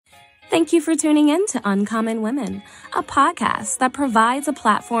Thank you for tuning in to Uncommon Women, a podcast that provides a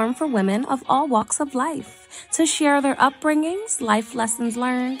platform for women of all walks of life to share their upbringings, life lessons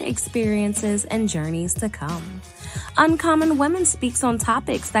learned, experiences, and journeys to come. Uncommon Women speaks on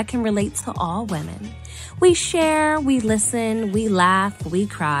topics that can relate to all women. We share, we listen, we laugh, we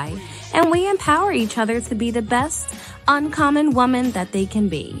cry, and we empower each other to be the best uncommon woman that they can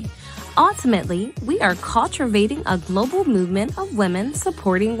be. Ultimately, we are cultivating a global movement of women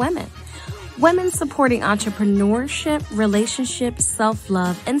supporting women. Women supporting entrepreneurship, relationships,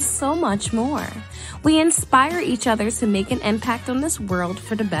 self-love, and so much more. We inspire each other to make an impact on this world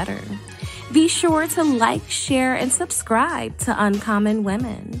for the better. Be sure to like, share, and subscribe to Uncommon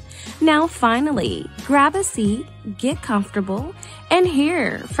Women. Now, finally, grab a seat, get comfortable, and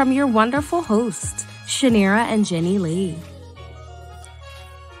hear from your wonderful hosts, Shanira and Jenny Lee.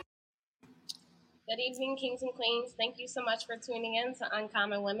 Good evening, kings and queens. Thank you so much for tuning in to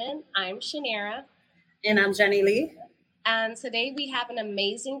Uncommon Women. I'm Shanira. And I'm Jenny Lee. And today we have an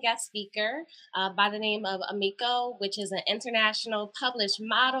amazing guest speaker by the name of Iomikoe, which is an international published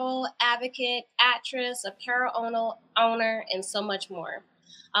model, advocate, actress, apparel owner, and so much more.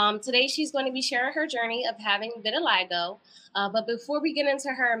 Today she's going to be sharing her journey of having vitiligo. But before we get into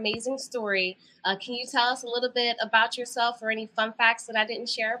her amazing story, can you tell us a little bit about yourself or any fun facts that I didn't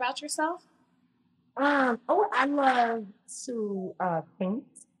share about yourself? I love to paint.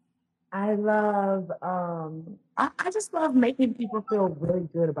 I love I just love making people feel really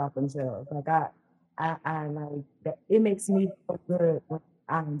good about themselves. Like I like that. It makes me feel good when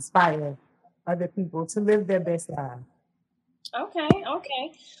I inspire other people to live their best lives. Okay.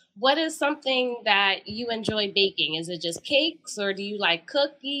 What is something that you enjoy baking? Is it just cakes, or do you like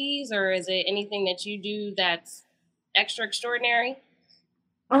cookies, or is it anything that you do that's extraordinary?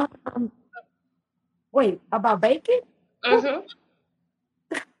 Wait, about baking? Mm-hmm.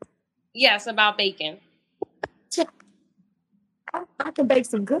 Yes, about baking. I can bake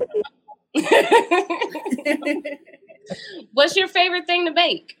some cookies. What's your favorite thing to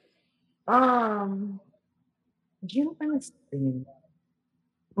bake? You understand.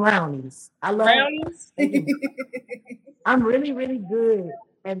 Brownies. I love brownies. I'm really, really good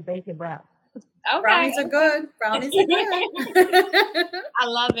at baking brownies. Okay. Brownies are good. I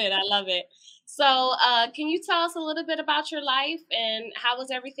love it. So, can you tell us a little bit about your life and how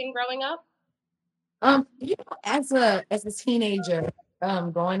was everything growing up? As a teenager,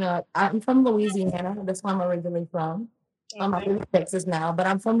 growing up, I'm from Louisiana. That's where I'm originally from. I live in Texas now, but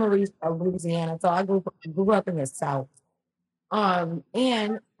I'm from Louisiana, so I grew up in the South. And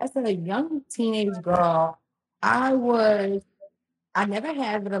as a young teenage girl, I never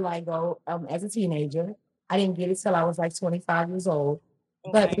had vitiligo as a teenager. I didn't get it till I was like 25 years old.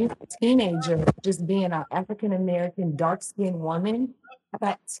 But being a teenager, just being an African-American, dark-skinned woman, I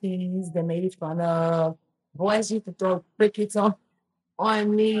got teased and made fun of. Boys used to throw crickets on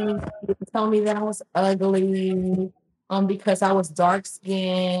me, tell me that I was ugly, because I was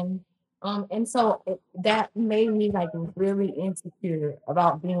dark-skinned. And so that made me like really insecure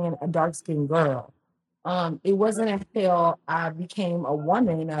about being a dark-skinned girl. It wasn't until I became a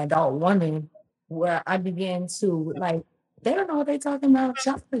woman, an adult woman, where I began to like, they don't know what they're talking about.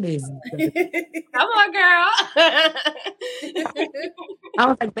 Chocolate is. Come on, girl. I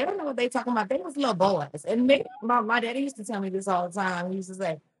was like, they don't know what they're talking about. They was little boys. And my daddy used to tell me this all the time. He used to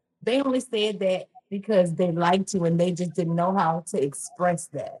say, they only said that because they liked you and they just didn't know how to express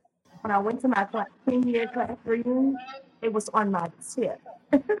that. When I went to my 10-year class reunion, it was on my tip.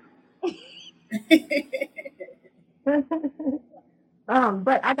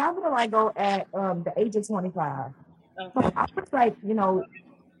 But I got vitiligo at the age of 25. So I was like,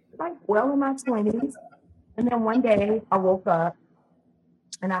 like well in my 20s. And then one day I woke up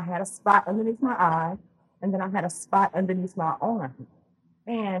and I had a spot underneath my eye. And then I had a spot underneath my arm.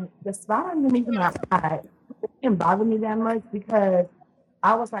 And the spot underneath my eye didn't bother me that much because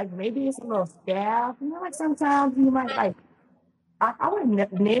I was like, maybe it's a little scab. Like sometimes you might like, I wear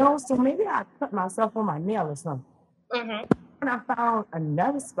nails, so maybe I cut myself on my nail or something. And I found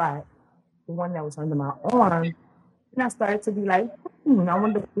another spot, the one that was under my arm, and I started to be like, I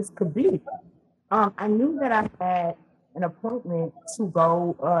wonder what this could be. I knew that I had an appointment to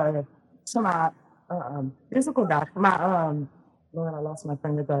go to my physical doctor. Lord, I lost my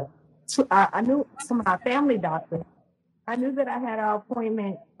train of thought. I knew to my family doctor. I knew that I had an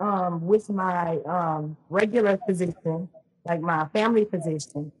appointment with my regular physician, like my family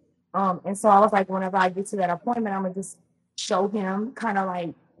physician. And so I was like, whenever I get to that appointment, I'm gonna just show him kind of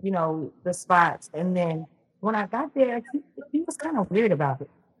like, the spots. And then when I got there, he was kind of weird about it.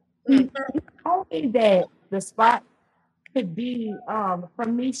 He told me that the spot could be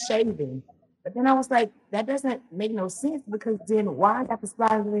from me shaving. But then I was like, that doesn't make no sense because then why I got the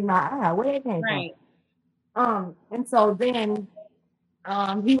spots in my eye? Where it came from? Right. And so then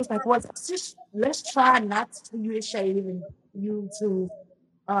he was like, well, let's try not to use shave and you to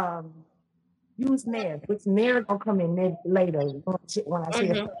um use nails, which nails gonna come in later when I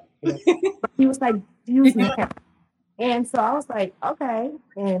shave. But he was like, use nails. And so I was like, okay.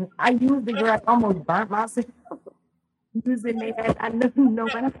 And I used the girl, I almost burnt myself using nails. I know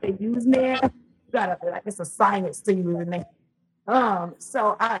when I say use nails, you gotta like it's a science to using nails.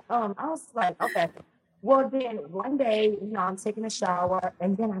 So I was like, okay. Well then one day, I'm taking a shower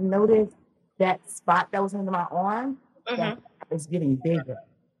and then I noticed that spot that was under my arm that is getting bigger.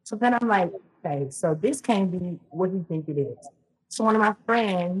 So then I'm like, okay, so this can't be what you think it is. So one of my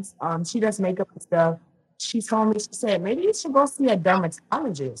friends, she does makeup and stuff. She told me, she said, maybe you should go see a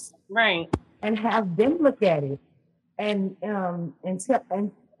dermatologist. Right. And have them look at it. And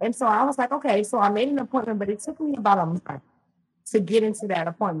and so I was like, okay, so I made an appointment, but it took me about a month to get into that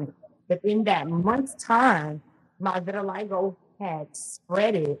appointment. But in that month's time, my vitiligo had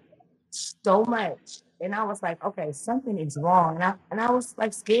spread it so much. And I was like, okay, something is wrong. And I was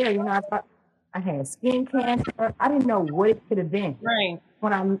like scared, I thought I had skin cancer. I didn't know what it could have been. Right.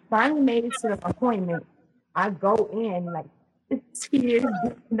 When I finally made it to the appointment, I go in like tears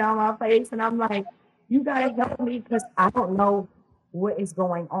down my face, and I'm like, you gotta help me because I don't know what is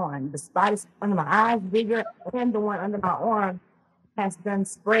going on. The spot is under my eyes bigger, and the one under my arm has done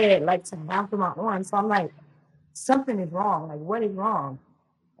spread like to half of my arm. So I'm like, something is wrong. Like, what is wrong?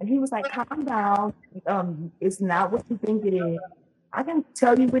 And he was like, calm down. It's not what you think it is. I can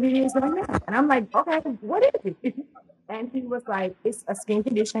tell you what it is right now. And I'm like, okay, what is it? And he was like, it's a skin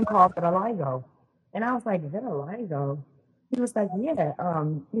condition called vitiligo. And I was like, vitiligo? He was like, yeah.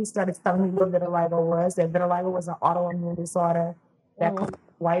 He started telling me what vitiligo was. That vitiligo was an autoimmune disorder that causes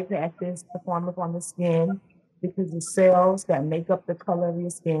white patches to form upon the skin because the cells that make up the color of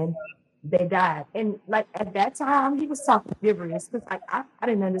your skin, they died. And like at that time, he was talking gibberish because I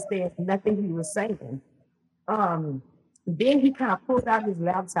didn't understand nothing he was saying. Then he kind of pulled out his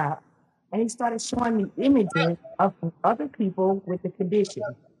laptop and he started showing me images of other people with the condition.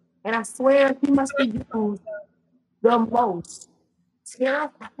 And I swear he must have used the most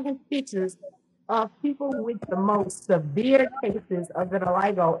terrifying pictures of people with the most severe cases of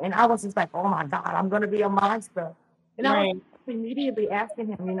vitiligo. And I was just like, oh my God, I'm going to be a monster. And I was immediately asking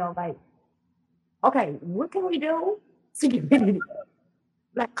him, like, okay, what can we do to get rid of it?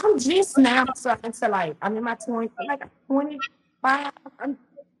 Like, I'm just now starting to I'm in my 20s, like 25.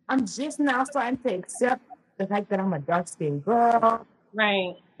 I'm just now starting to accept the fact that I'm a dark skinned girl.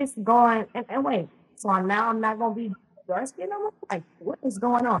 Right. It's going, and wait, so I'm not going to be dark skinned. I'm like, what is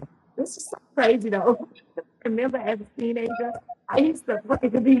going on? This is so crazy though. Remember as a teenager, I used to play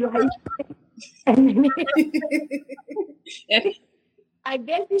to be like, and I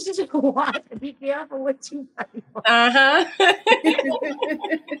guess you should watch and be careful what you say.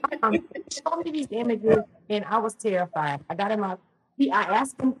 Showed me these images and I was terrified. I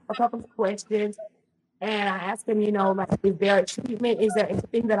asked him a couple of questions and I asked him, like, is there a treatment? Is there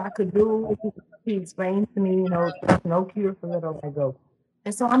anything that I could do? He explained to me, there's no cure for vitiligo.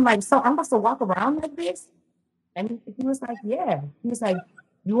 And so I'm like, so I'm supposed to walk around like this? And he was like, yeah. He was like,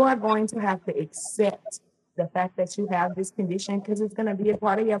 you are going to have to accept the fact that you have this condition because it's going to be a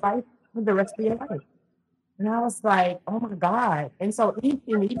part of your life for the rest of your life. And I was like, oh my God. And so he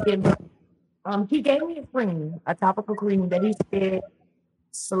gave me a cream, a topical cream that he said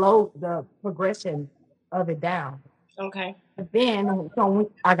slowed the progression of it down. Okay. But then when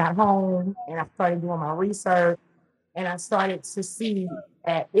I got home and I started doing my research and I started to see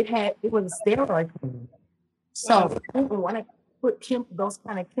that it was a steroid cream. So I didn't want to put those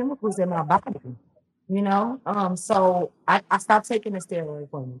kind of chemicals in my body, So I stopped taking the steroid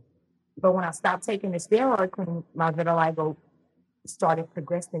cream. But when I stopped taking the steroid cream, my vitiligo started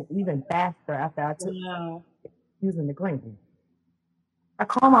progressing even faster after I took using the cream. I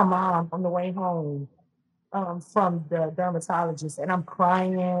called my mom on the way home from the dermatologist, and I'm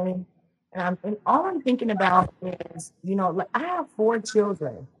crying, and all I'm thinking about is, like I have 4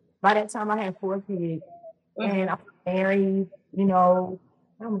 children. By that time, I had 4 kids, and I'm married.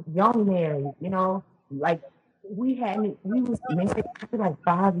 I'm young married. Like we was married for like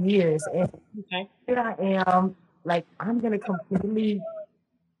 5 years, and here I am. Like I'm gonna completely.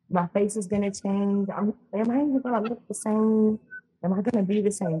 My face is gonna change. Am I even gonna look the same? Am I gonna be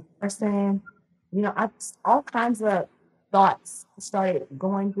the same person? All kinds of thoughts started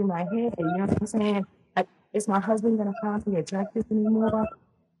going through my head. You know what I'm saying? Like, is my husband gonna find me attractive anymore?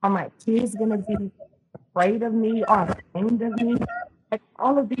 Are my kids gonna be afraid of me or ashamed of me. Like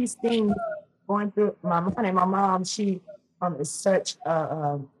all of these things going through my mind. And my mom, she is such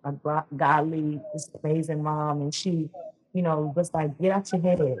a godly, just amazing mom, and she, was like, get out your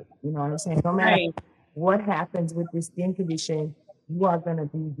head. You know what I'm saying? No matter Right. what happens with this skin condition, you are gonna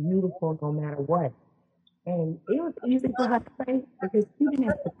be beautiful no matter what. And it was easy for her to say because she didn't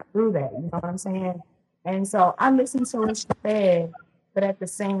have to go through that. You know what I'm saying? And so I listened to what she said, but at the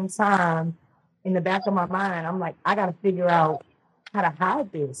same time, in the back of my mind, I'm like, I got to figure out how to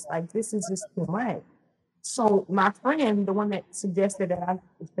hide this. Like, this is just too much. So my friend, the one that suggested that I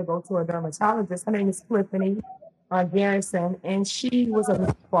should go to a dermatologist, her name is Tiffany Garrison, and she was a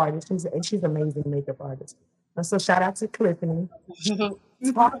makeup artist. She's an amazing makeup artist. And so shout out to Tiffany. She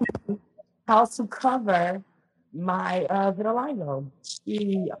taught me how to cover my vitiligo.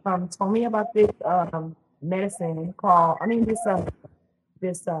 She told me about this medicine called,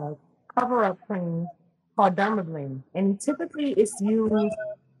 this cover up cream called Dermablend, and typically it's used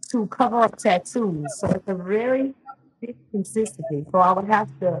to cover up tattoos. So it's a very thick consistency. So I would have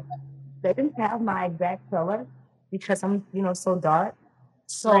to. They didn't have my exact color because I'm, so dark.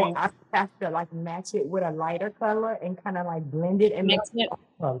 So Right. I have to like match it with a lighter color and kind of like blend it and make Mix it. it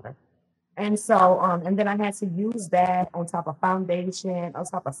a color. And so, and then I had to use that on top of foundation, on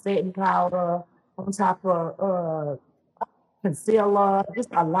top of setting powder, on top of concealer, just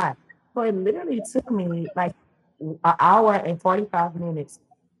a lot. So it literally took me like an hour and 45 minutes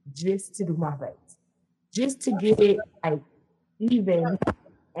just to do my face, just to get it like even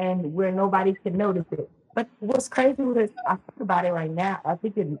and where nobody could notice it. But what's crazy is I think about it right now, I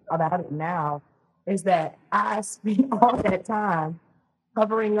think about it now, is that I spent all that time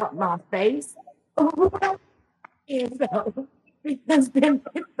covering up my face. And so, because then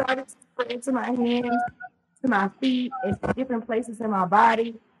it started spreading to my hands, to my feet, and to different places in my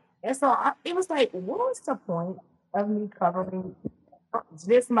body. And so it was like, what was the point of me covering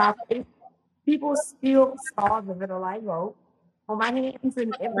just my face? People still saw the vitiligo on my hands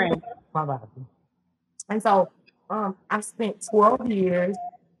and everywhere Right. in my body. And so I spent 12 years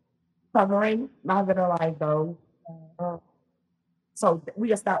covering my vitiligo. Um, so we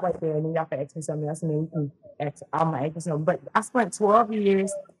can stop right there and then y'all can ask me something else and then we can ask, I'm gonna ask you something. But I spent 12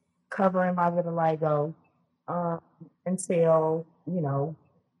 years covering my vitiligo until,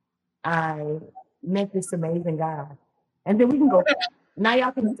 I met this amazing guy. And then we can go, now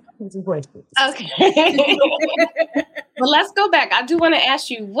y'all can ask me some questions. Okay. But let's go back. I do want to ask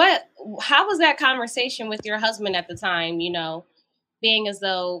you how was that conversation with your husband at the time, being as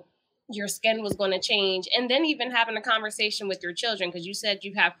though your skin was going to change, and then even having a conversation with your children, because you said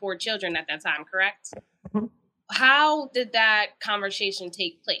you have 4 children at that time, correct? Mhm. How did that conversation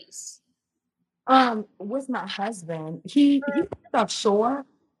take place? With my husband, he offshore,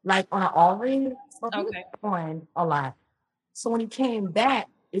 like on an all rig, so he was Okay. on a lot. So when he came back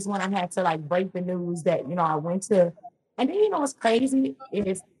is when I had to like break the news that, I went to, and then what's crazy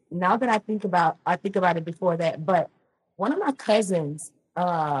is now that I think about it before that, but one of my cousins,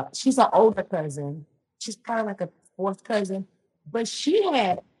 she's an older cousin. She's probably like a fourth cousin, but she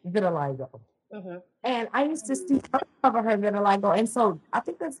had vitiligo. Mm-hmm. And I used to see her cover her vitiligo. And so I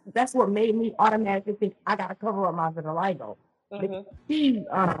think that's what made me automatically think I gotta cover up my vitiligo. Because Mm-hmm. she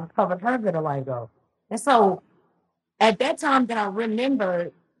covered her vitiligo. And so at that time that I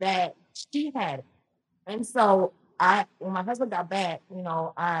remembered that she had it. And so when my husband got back,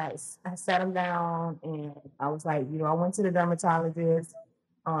 I sat him down and I was like, I went to the dermatologist.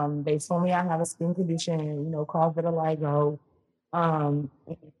 They told me I have a skin condition, called vitiligo. And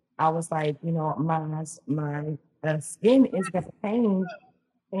I was like, my skin is gonna change,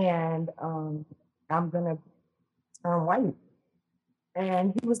 and I'm gonna turn white.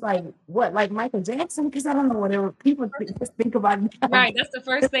 And he was like, "What, like Michael Jackson?" Because I don't know whatever people just think about me. Right, that's the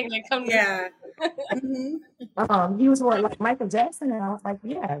first thing that comes. Yeah. Mm-hmm. He was what, like Michael Jackson, and I was like,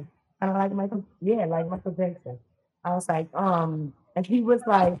 "Yeah, kind of like Michael, yeah, like Michael Jackson." I was like, and he was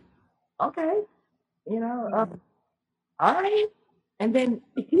like, "Okay, you know, all right." And then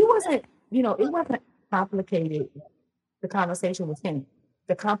he wasn't, it wasn't complicated. The conversation with him.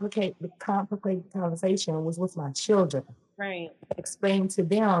 The complicated conversation was with my children. Right. Explain to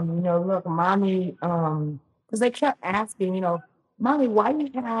them, look, mommy, because they kept asking, mommy, why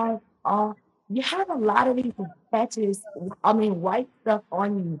you have a lot of these patches, I mean, white stuff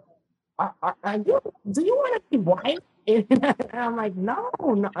on you. Do you want to be white? And I'm like, no.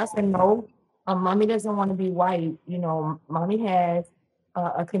 I said, no. Mommy doesn't want to be white. Mommy has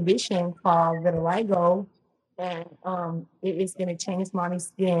a condition called vitiligo, and it is going to change mommy's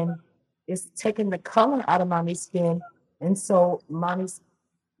skin. It's taking the color out of mommy's skin, and so mommy's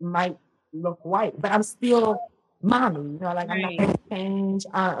might look white, but I'm still mommy. You know, like I'm not Right. going to change,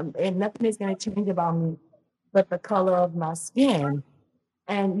 and nothing is going to change about me, but the color of my skin.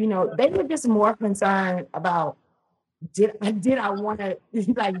 And you know, they were just more concerned about did I want to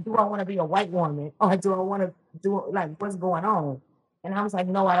like do I want to be a white woman or do I want to do like what's going on? And I was like,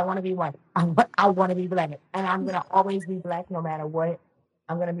 no, I don't want to be white. I want to be black, and I'm gonna always be black no matter what.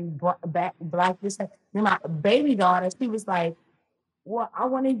 I'm gonna be black. This then my baby daughter, she was like, well, I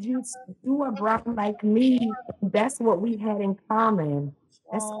wanted you to do a brown like me. That's what we had in common.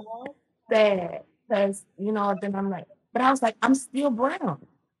 That's Aw. sad because you know. Then I'm like, but I was like, I'm still brown.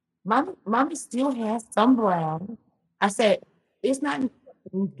 Mommy still has some brown. I said, it's not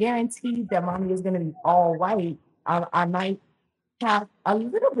guaranteed that mommy is going to be all white. I might have a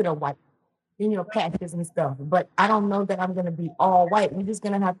little bit of white in your patches and stuff, but I don't know that I'm going to be all white. We're just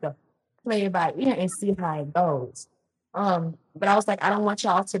going to have to play it by ear and see how it goes. But I was like, I don't want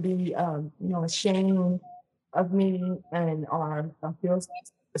y'all to be, you know, ashamed of me and or feel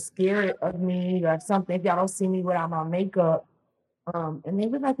scared of me or something if y'all don't see me without my makeup. And they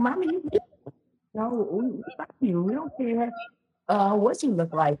were like, Mommy, no, we love you. We don't care what you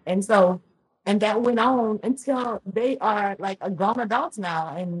look like. And so, and that went on until they are like a grown adults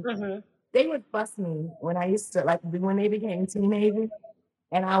now. And Mm-hmm. they would fuss me when I used to, like, when they became teenagers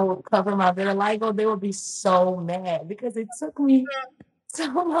and I would cover my vitiligo, they would be so mad because it took me so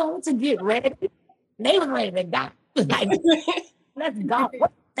long to get ready. They were ready to go. Like, let's go.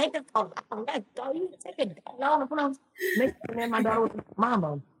 What? Take it so long. Let's go. You take it long. And then my daughter was like,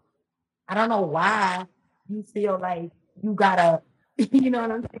 Mama, I don't know why you feel like you gotta, you know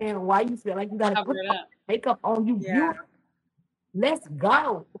what I'm saying? Why you feel like you gotta Cover put it up. makeup on you? Yeah. Let's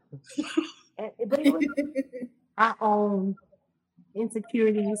go. But it was my own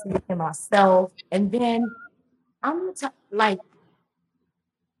insecurities within myself. And then I'm like,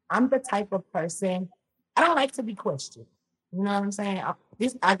 I'm the type of person, I don't like to be questioned. You know what I'm saying?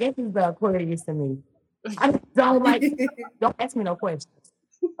 I guess it's the Aquarius in me. I don't like, don't ask me no questions.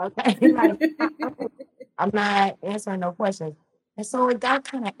 Okay? Like, I'm not answering no questions. And so it got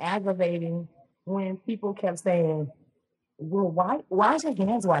kind of aggravating when people kept saying, well, why is your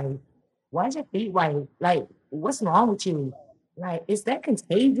hands white? Why is your feet white? Like, what's wrong with you? Like, is that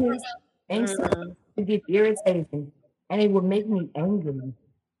contagious? And so it get irritating and it would make me angry.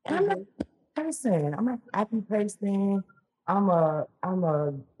 And I'm not a person. I'm a happy person. I'm a,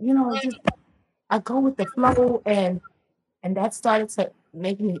 you know, just I go with the flow and that started to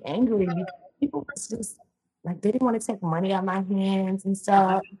make me angry because people was just like they didn't want to take money out of my hands and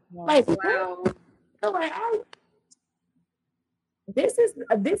stuff. Like, Wow. like this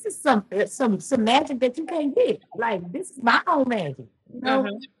is some magic that you can't get. Like this is my own magic, you know.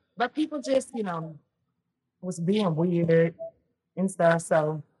 Mm-hmm. But people just, you know, was being weird and stuff.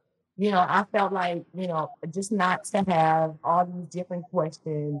 So, you know, I felt like, you know, just not to have all these different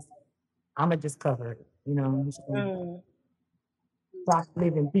questions. I'ma just cover it, you know. I'm just gonna stop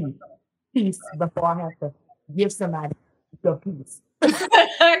living peace before I have to give somebody the peace.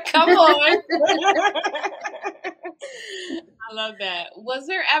 Come on. I love that. Was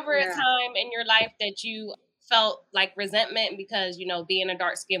there ever a Yeah. time in your life that you felt like resentment because, you know, being a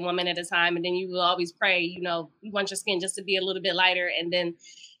dark skinned woman at a time, and then you will always pray, you know, you want your skin just to be a little bit lighter, and then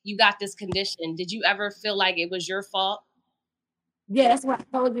you got this condition. Did you ever feel like it was your fault? Yeah, that's why I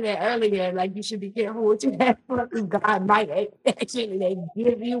told you that earlier. Like you should be careful what you ask for because God might actually they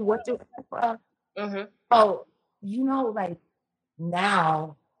give you what you ask for. Mm-hmm. So, you know, like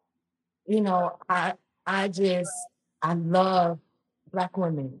now, you know, I just I love Black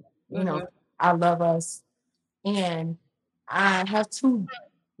women. You know, Mm-hmm. I love us. And I have two,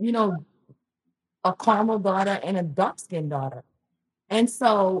 you know, a caramel daughter and a dark skinned daughter. And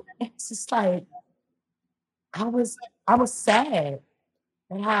so it's just like I was sad.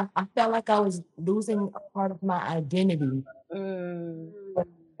 And I felt like I was losing a part of my identity Mm.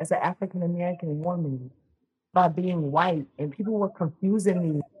 as an African American woman by being white. And people were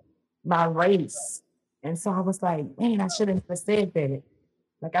confusing me, my race. And so I was like, man, I shouldn't have said that.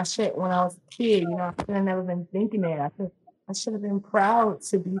 Like I should when I was a kid, you know, I should have never been thinking that. I should have been proud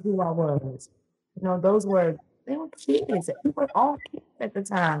to be who I was. You know, they were kids. We were all kids at the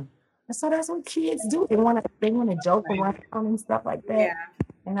time. And so that's what kids do. They wanna joke around and stuff like that. Yeah.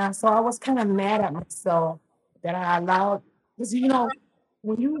 And so I was kind of mad at myself that I allowed because you know,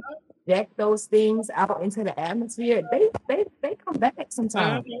 when you deck those things out into the atmosphere, they come back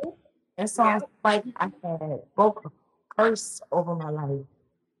sometimes. Mm-hmm. And so I was like I had broke a curse over my life,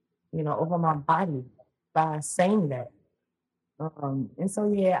 you know, over my body by saying that. And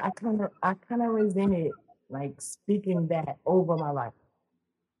so yeah, I kind of resented like speaking that over my life.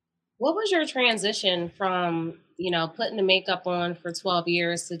 What was your transition from, putting the makeup on for 12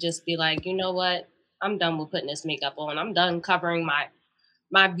 years to just be like, you know what? I'm done with putting this makeup on. I'm done covering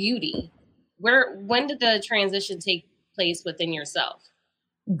my beauty. When did the transition take place within yourself?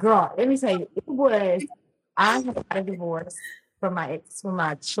 Girl, let me tell you, I had got a divorce from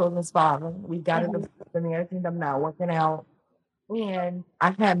my children's father. We got a divorce and everything. I'm not working out. And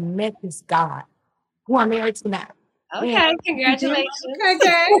I had met this guy who I'm married to now. Okay, congratulations.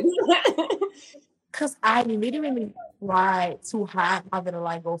 Okay. Because I literally tried to hide my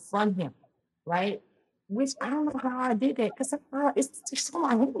vitiligo from him, right? Which I don't know how I did that because it's just on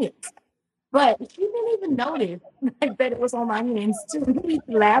my hands. But he didn't even notice that it was on my hands too. He's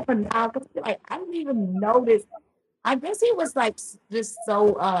laughing now because like I didn't even notice. I guess he was like just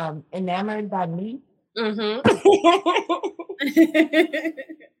so enamored by me. Mm-hmm.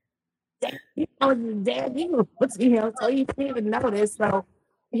 He was his dad, he was, so he didn't even notice. So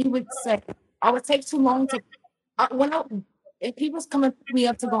he would say, I would take too long to if he was coming to pick me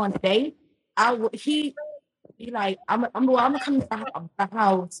up to go on a date, he be like, I'm gonna come to the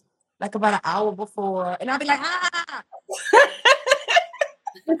house like about an hour before, and I'll be like, ah,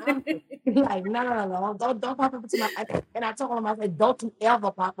 like no, don't pop up to my. And I told him, I said, don't you ever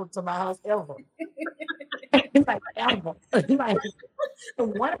pop up to my house ever. It's like ever. Like so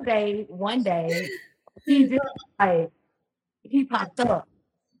one day, he just like he popped up.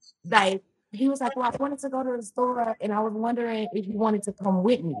 Like he was like, well, I wanted to go to the store, and I was wondering if you wanted to come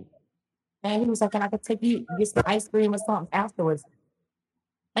with me. And he was like, and I could take you get some ice cream or something afterwards.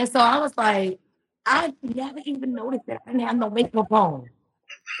 And so I was like, I never even noticed that I didn't have no makeup on.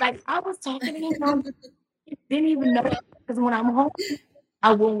 Like I was talking to him, I didn't even know because when I'm home,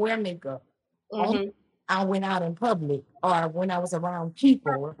 I wouldn't wear makeup. Only I went out in public or when I was around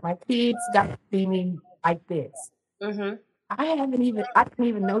people. My kids got to see me like this. I didn't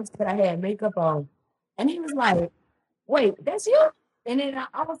even notice that I had makeup on. And he was like, wait, that's you? And then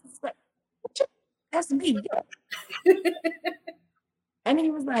I was just like, that's me. And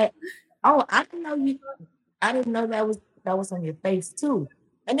he was like, oh, I didn't know you. I didn't know that was on your face too.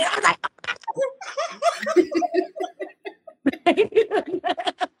 And then I was like,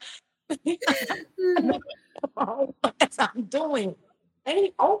 oh, what I'm doing. And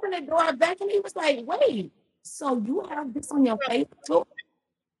he opened the door back and he was like, wait, so you have this on your face too?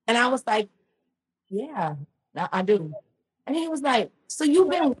 And I was like, yeah, I do. And he was like, so you've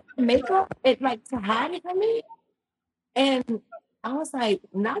been wearing makeup like to hide it from me? And I was like,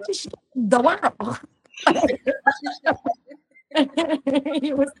 not just the world.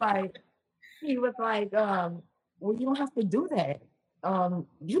 he was like, well, you don't have to do that.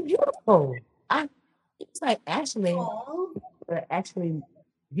 You're beautiful. He was like, actually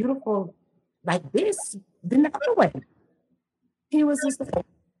beautiful like this than the other way. He was just like,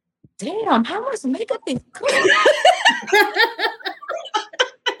 damn, how much makeup is cool?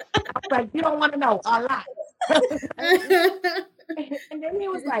 Like, you don't want to know a lot. And then he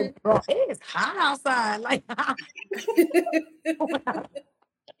was like, bro, it is hot outside. Like,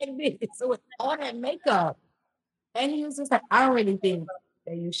 so with all that makeup. And he was just like, I don't really think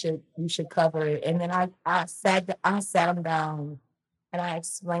that you should cover it. And then I sat him down and I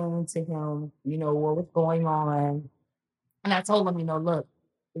explained to him, what was going on. And I told him, look,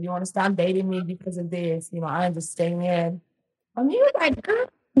 if you want to stop dating me because of this, I understand. He was like, girl,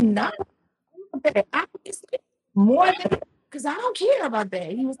 not that. Obviously, more than because I don't care about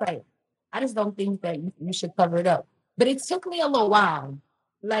that. He was like, I just don't think that you should cover it up. But it took me a little while.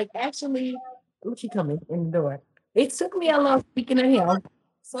 Like actually, look, he coming in the door. It took me a little speaking of him.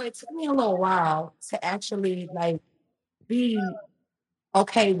 So it took me a little while to actually like be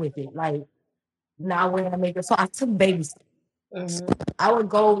okay with it. Like not wearing a makeup. So I took baby steps. I would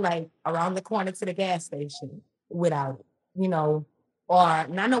go like around the corner to the gas station without it, or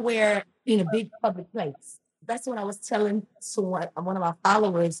not nowhere in a big public place. That's what I was telling to one of my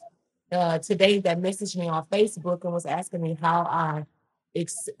followers today that messaged me on Facebook and was asking me how I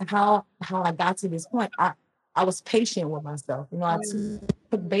got to this point. I was patient with myself. I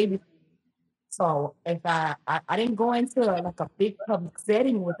took baby. So if I didn't go into like a big public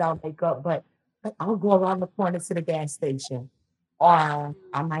setting without makeup, but I'll go around the corner to the gas station, or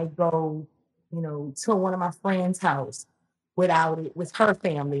I might go, to one of my friends' house without it with her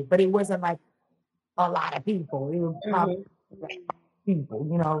family, but it wasn't like a lot of people. It was probably like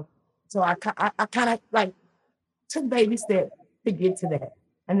people. So I kind of like took baby steps to get to that,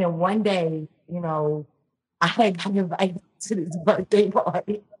 and then one day, I had got invited to this birthday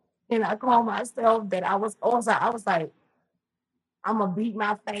party. And I called myself that I was like, I'm gonna beat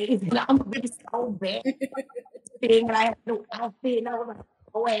my face and I'm gonna be so bad. And I had no outfit. And I was like,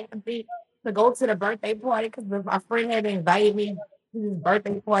 to go to the birthday party because my friend had invited me to this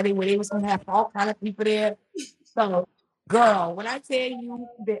birthday party where they was gonna have all kind of people there. So, girl, when I tell you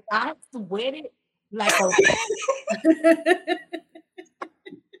that I sweated like a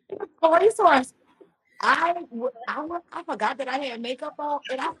police horse, I forgot that I had makeup on,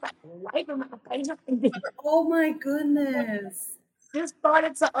 and I started wiping my face and Oh my goodness. just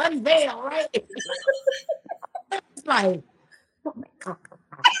started to unveil, right? It's like, oh my God.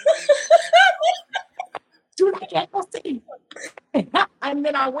 Dude, I can't go see. And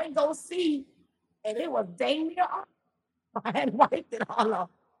then I went go see, and it was dang near off. I had wiped it all off.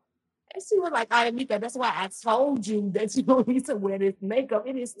 And she was like, Iomikoe, that's why I told you that you don't need to wear this makeup.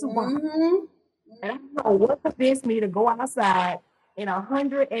 It is too hot. And I don't know what convinced me to go outside in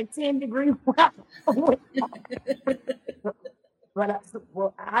 110-degree weather. But I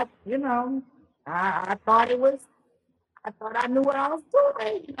thought I thought I knew what I was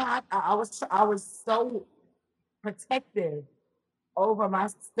doing. I was so protective over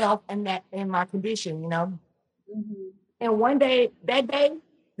myself and my condition, And one day, the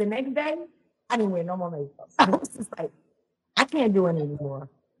next day, I didn't wear no more makeup. I was just like, I can't do it anymore.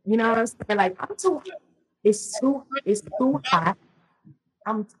 You know what I'm saying? Like, it's too hot.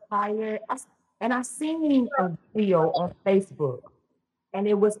 I'm tired. And I seen a video on Facebook, and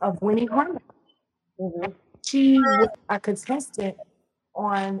it was of Winnie Harlow. She was a contestant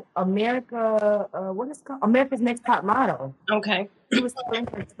on America's Next Top Model. Okay. She was telling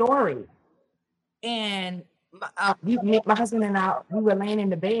her story. And my husband and I, we were laying in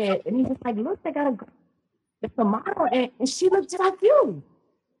the bed, and he was like, look, it's a model, and she looked just like you.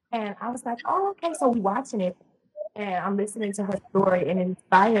 And I was like, oh, okay. So we watching it, and I'm listening to her story, and it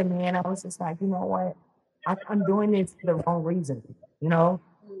inspired me. And I was just like, you know what? I'm doing this for the wrong reason.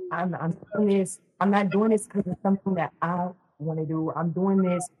 I'm doing this. I'm not doing this because it's something that I want to do. I'm doing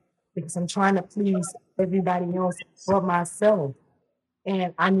this because I'm trying to please everybody else but myself.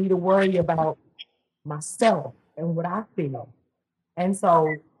 And I need to worry about myself and what I feel. And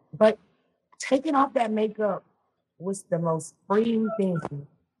so, but taking off that makeup was the most freeing thing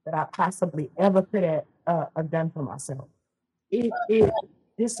that I possibly ever could have done for myself.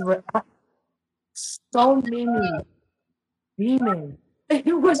 So many demons.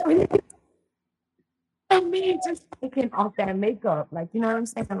 It was really me just taking off that makeup, like, you know what I'm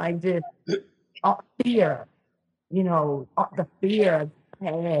saying? Like, just fear, the fear I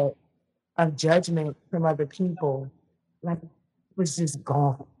had of judgment from other people, like, was just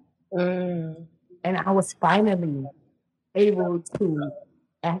gone. And I was finally able to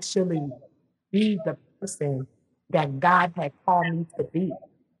actually be the person that God had called me to be.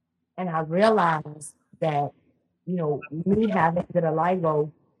 And I realized that, me having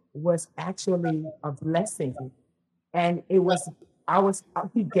vitiligo was actually a blessing. And he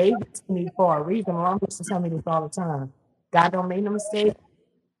gave it to me for a reason. My mom used to tell me this all the time. God don't make no mistake.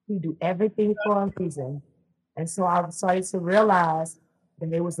 He do everything for a reason. And so I started to realize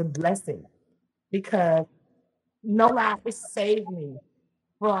that it was a blessing, because no lie, it saved me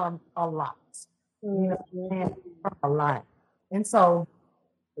from a lot. And from a lot. And so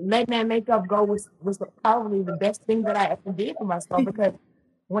letting that makeup go was probably the best thing that I ever did for myself, because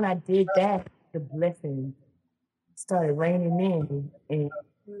when I did that, the blessing started raining in, and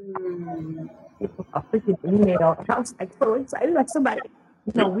a freaking email. And I was like so excited, like somebody,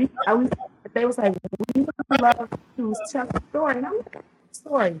 they was like, we would love to tell a story, and I'm like,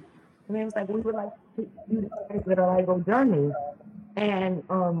 story. And they was like, we would like to do the vitiligo journey, and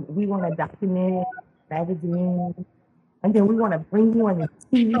we want to document magazines, and then we want to bring you on the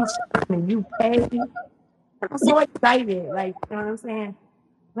TV show in the UK. I'm so excited, like, you know what I'm saying?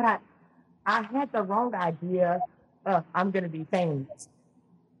 But I had the wrong idea of I'm gonna be famous.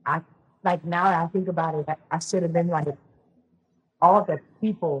 Now that I think about it, I should have been like all the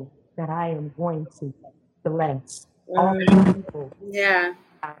people that I am going to bless, all the people that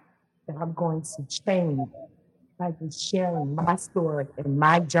I'm going to change, like sharing my story and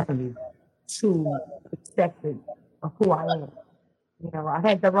my journey to acceptance of who I am. I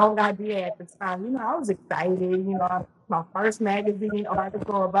had the wrong idea at the time. I was excited. My first magazine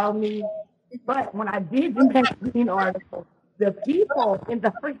article about me. But when I did the magazine article, the people in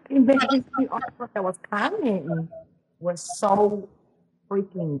the freaking magazine article that was commenting was so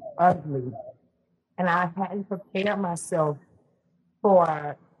freaking ugly. And I hadn't prepared myself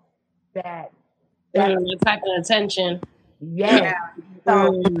for that type of attention. Yeah.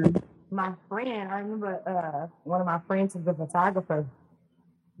 So my friend, I remember one of my friends was a photographer.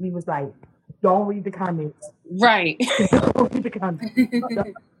 He was like, don't read the comments. Right. Don't read the comments.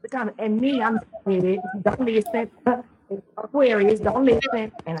 And me, I'm it. Don't listen. Aquarius, don't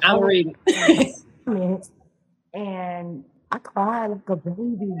listen. And I I'm was reading. and I cried like a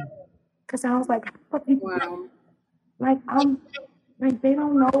baby because I was like, Wow. like like they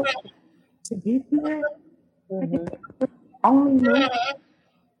don't know to get here. Like, only me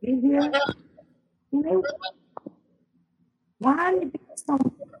get here. And they, why did they so?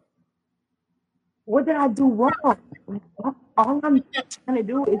 What did I do wrong? Like, all I'm trying to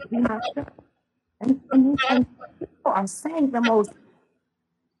do is be myself. And people are saying the most,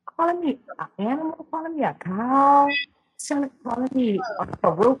 calling me an animal, calling me a cow, calling me a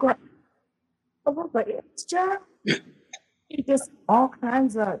peruka. It's just all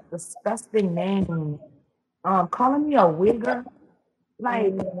kinds of disgusting names. Calling me a wigger.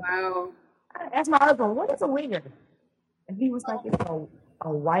 Like, Wow. I asked my husband, what is a wigger? And he was like, it's a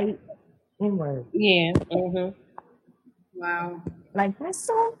white N-word. Yeah. Wow. Like, that's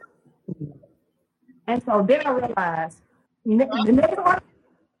so. And so then I realized, the next one,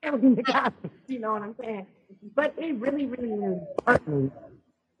 everything the guy, you know what I'm saying? But it really, really, really hurt me.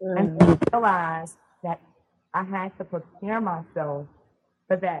 And so I realized that I had to prepare myself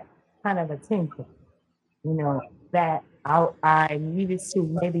for that kind of attention, you know, that I needed to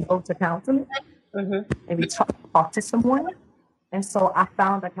maybe go to counseling, maybe talk to someone. And so I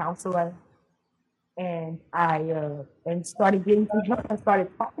found a counselor and I started getting some help. I started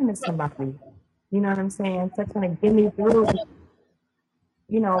talking to somebody, you know what I'm saying, to kind of get me through,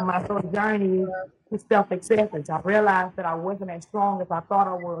 you know, my little journey to self-acceptance. I realized that I wasn't as strong as I thought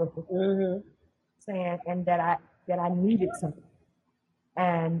I was, saying, and that I needed something.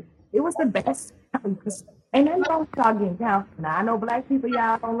 And it was the best time because ain't nothing wrong with y'all getting down. Now I know Black people,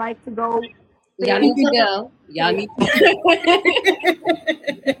 y'all don't like to go. Y'all need to go. Y'all need to.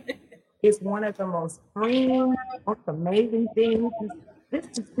 It's one of the most freeing, most amazing things.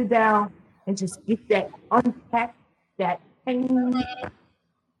 Just to sit down and just get that, unpack that pain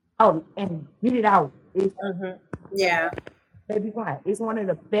out and get it out. It's, Yeah. baby, quiet. It's one of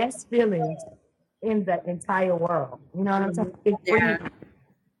the best feelings in the entire world. You know what I'm saying? It's Yeah. freeing.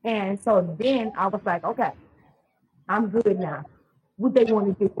 And so then I was like, okay, I'm good now. What they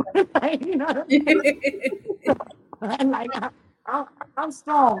want to do? Like, you know what I'm saying? I'm like, I'm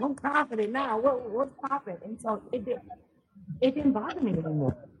strong. I'm confident now. What's popping? And so it didn't bother me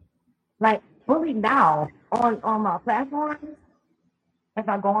anymore. Like fully now on my platforms, if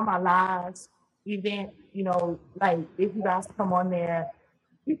I go on my lives event, you know, like if you guys come on there,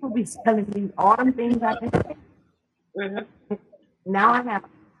 people be telling me all them things I can say. Now I have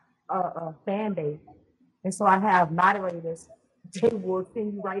a fan base, and so I have moderators. They will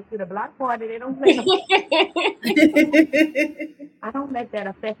send you right to the block party. They don't play. I don't let that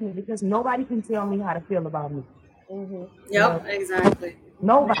affect me because nobody can tell me how to feel about me. Yep, exactly.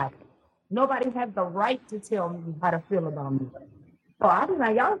 Nobody has the right to tell me how to feel about me. So I be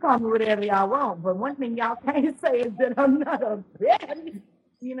like, y'all call me whatever y'all want, but one thing y'all can't say is that I'm not a baddie.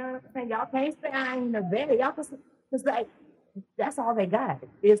 You know what I'm saying? Y'all can't say I ain't a baddie. Y'all can, it's like that's all they got.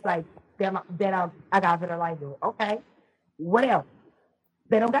 It's like that I got vitiligo. Okay, what else?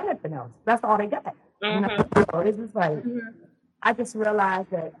 They don't got nothing else. That's all they got. You know? So it's just like I just realized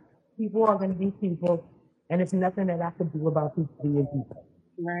that people are going to be people, and there's nothing that I could do about people being people.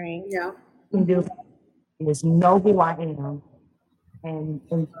 Right. Yeah. Can do is know who I am and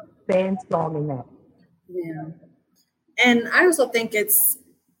stand strong in that. Yeah. And I also think it's,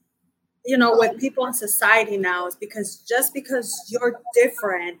 you know, with people in society now, it's because just because you're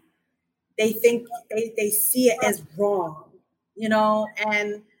different, they think they see it as wrong, you know,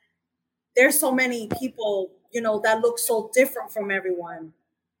 and there's so many people, you know, that look so different from everyone,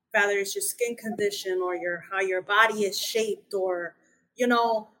 whether it's your skin condition or your how your body is shaped, or, you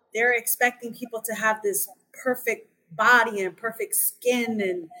know, they're expecting people to have this perfect body and perfect skin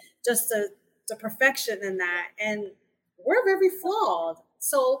and just the perfection in that. And we're very flawed.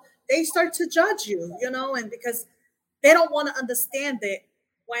 So they start to judge you, you know, and because they don't want to understand it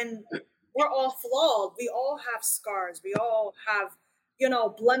when we're all flawed. We all have scars. We all have, you know,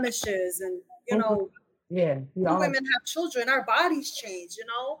 blemishes and, you know, yeah, women have children, our bodies change, you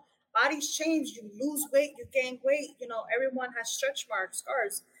know, bodies change. You lose weight, you gain weight, you know, everyone has stretch marks,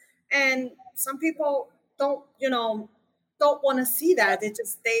 scars. And some people don't, you know, don't want to see that. They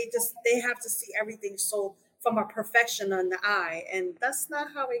have to see everything so from a perfection on the eye. And that's not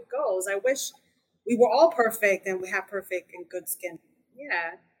how it goes. I wish we were all perfect and we have perfect and good skin.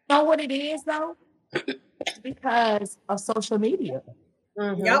 Yeah. You know what it is though? It's because of social media.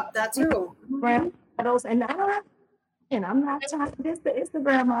 Yep, that too. Instagram models, and I don't have, and I'm not trying to diss the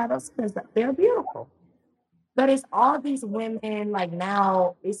Instagram models because they're beautiful. But it's all these women, like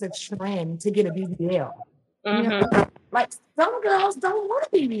now it's a trend to get a BBL. You know? like some girls don't want to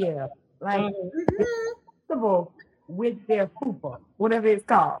be BBL. Like they're comfortable with their pooper, whatever it's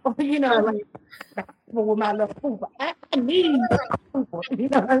called. You know, like with my little pooper. I need pooper. You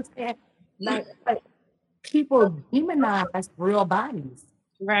know what I'm saying? Like people demonize real bodies.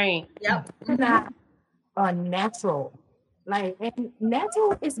 Right. Yep. Not natural. Like, and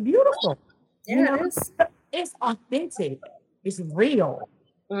natural is beautiful. You know, it is. it's authentic. It's real.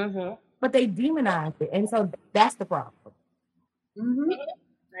 But they demonize it, and so that's the problem.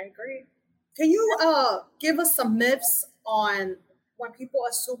 I agree. Can you give us some myths on when people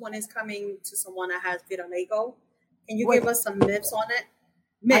assume when it's coming to someone that has vitiligo? Can you give us some myths on it?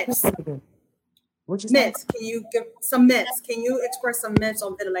 Myths. Myths. Can you give some myths? Can you express some myths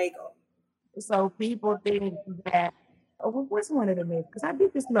on vitiligo? So people think that what's one of the myths? Because I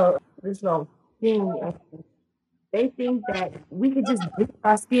did this little thing. They think that we could just bleach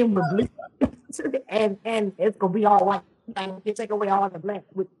our skin with bleach and it's gonna be all white. Like, you take away all the black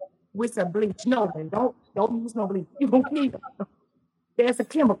with some bleach. No, man, don't use no bleach. You don't need it. There's a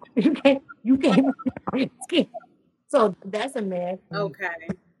chemical. You can't your skin. So that's a myth. Okay.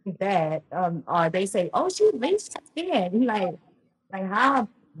 That or they say, oh, she bleached her skin. You like how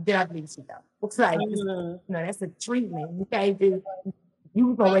did I bleach it though? Looks like that's a treatment. You can't just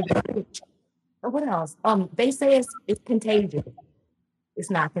use no regular bleach. What else? They say it's contagious.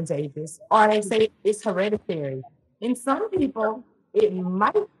 It's not contagious. Or they say it's hereditary. In some people, it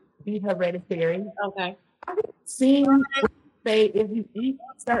might be hereditary. Okay. I've seen say if you eat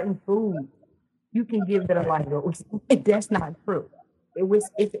certain food, you can give vitiligo. That's not true.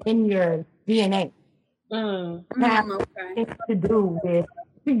 It's in your DNA. Has to do with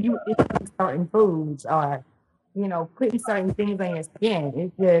you eating certain foods or putting certain things on your skin.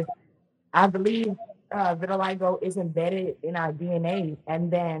 It's just I believe vitiligo is embedded in our DNA,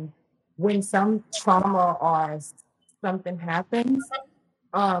 and then when some trauma or something happens,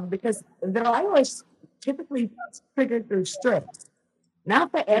 because vitiligo is typically triggered through stress,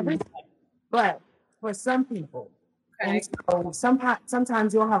 not for everyone, but for some people. And so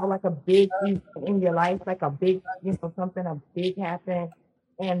sometimes you'll have like a big event in your life, like a big, something a big happen,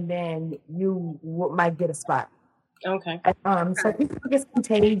 and then you might get a spot. Okay. So people think it's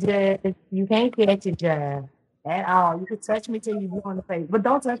contagious. You can't catch it, Jan, at all. You can touch me till you blue on the face, but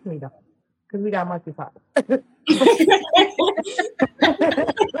don't touch me though, because we got monkeypox.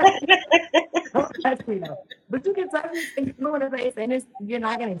 Don't touch me though. But you can touch me till you blue on the face, and you're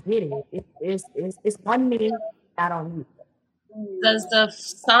not gonna get it. It's on me, not on you. Does the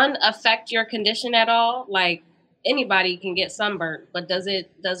sun affect your condition at all? Like anybody can get sunburnt, but does it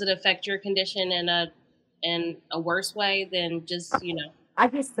affect your condition in a worse way than just, I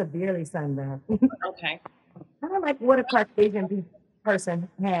get severely sunburned. Okay. Kind of like what a Caucasian person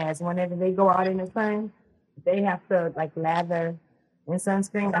has whenever they go out in the sun. They have to like lather in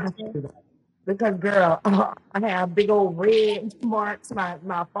sunscreen. I have to do that. Because girl, I have big old red marks.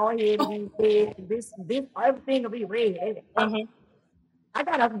 My forehead will be red. This everything will be red. I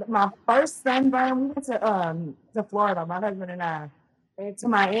got my first sunburn. We went to Florida, my husband and I, and to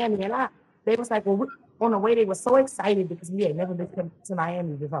Miami, and they was like, well, on the way they were so excited because we had never been to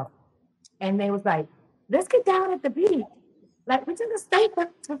Miami before, and they was like, let's get down at the beach. Like we took a stay for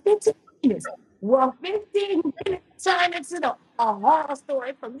 15 minutes. Well, 15 minutes turned into a horror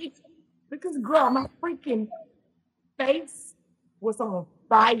story for me because girl, my freaking face was on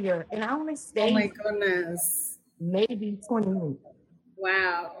fire, and I only stayed. Oh my goodness! Maybe 20 minutes.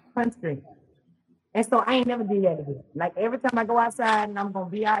 Wow. Country. And so I ain't never did that again. Like every time I go outside and I'm gonna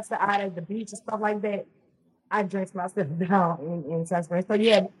be outside at the beach and stuff like that, I drench myself down in sunscreen. So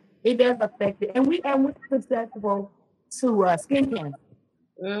yeah, it does affect it. And we're susceptible to skin cancer.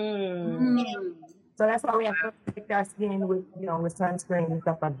 So that's why we have to protect our skin with with sunscreen and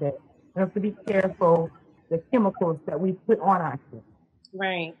stuff like that. We have to be careful the chemicals that we put on our skin.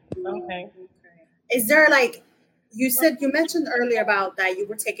 Right. Okay. Is there like you mentioned earlier about that you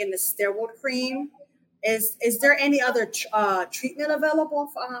were taking the steroid cream? Is there any other treatment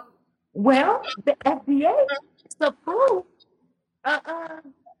available? Well, the FDA just approved.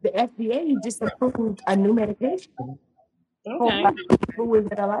 The FDA just approved a new medication for people with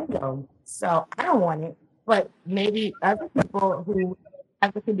vitiligo. So I don't want it, but maybe other people who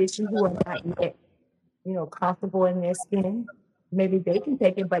have the condition who are not yet, comfortable in their skin, maybe they can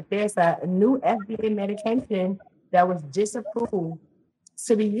take it. But there's a new FDA medication that was disapproved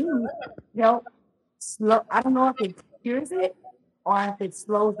to be used. I don't know if it cures it or if it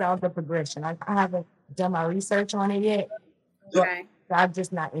slows down the progression. I haven't done my research on it yet. Okay. I'm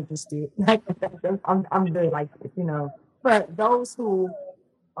just not interested. I'm good like this, But those who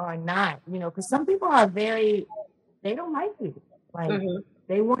are not, because some people are very they don't like it. Like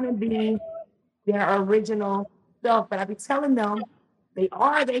they want to be their original self, but I be telling them they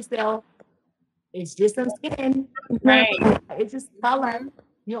are themselves. It's just some skin, Right. It's just color.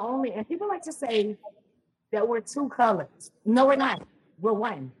 You only, and people like to say that we're two colors. No, we're not. We're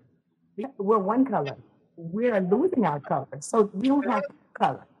one. We're one color. We're losing our color, so we don't have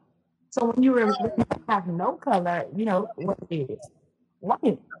color. So when you have no color, you know what it is.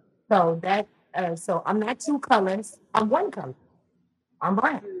 White. So that so I'm not two colors. I'm one color. I'm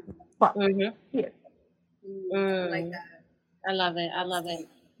brown. But here. Like that. I love it. I love it.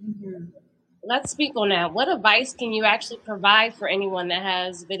 Let's speak on that. What advice can you actually provide for anyone that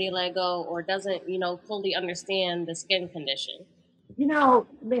has vitiligo or doesn't, fully understand the skin condition?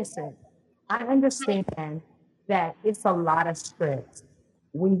 Listen, I understand that it's a lot of stress.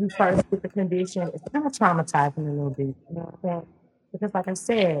 When you first get the condition, it's kind of traumatizing a little bit. You know what I'm saying? Because like I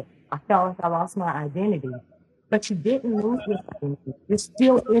said, I felt like I lost my identity. But you didn't lose your identity. You're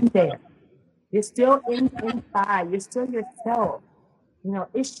still in there. You're still inside. You're still yourself.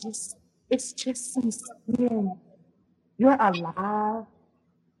 It's just some skin. You're alive.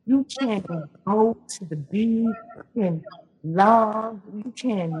 You can go to the beach. You can love. You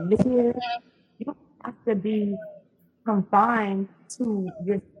can live. You don't have to be confined to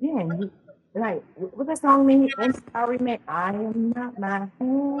your skin. What that song mean? Empowerment. I am not my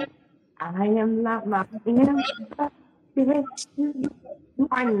hand. I am not my hand. You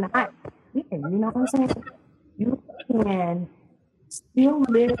are not skin. You know what I'm saying? You can still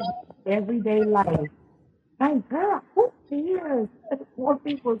live everyday life. Like, girl, who cares what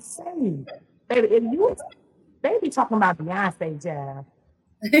people say? Baby, they be talking about Beyonce, Jeff.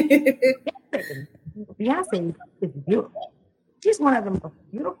 Beyonce is beautiful. She's one of the most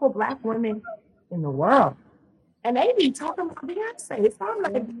beautiful Black women in the world. And they be talking about Beyonce. So I'm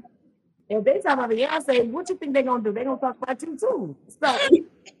like, if they talk about Beyonce, what you think they're going to do? They're going to talk about you too. So,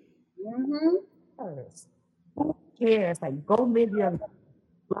 who cares? Like, go live your life.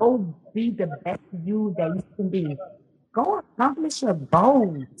 Go be the best you that you can be. Go accomplish your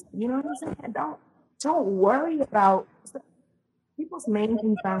goals. You know what I'm saying? Don't worry about people's main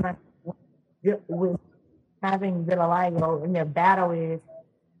concern with having vitiligo in their battle is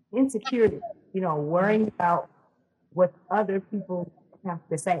insecurity. Worrying about what other people have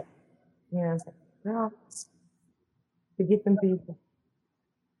to say. You know what I'm saying? No, forget them people.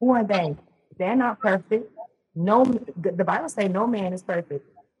 Who are they? They're not perfect. No, the Bible says no man is perfect.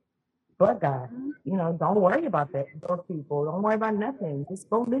 But God, don't worry about that. Those people, don't worry about nothing. Just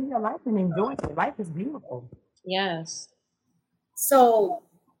go live your life and enjoy it. Life is beautiful. Yes. So,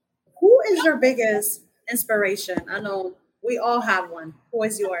 who is your biggest inspiration? I know we all have one. Who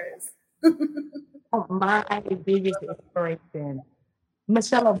is yours? My biggest inspiration,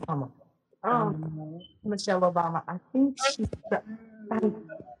 Michelle Obama. Michelle Obama. I think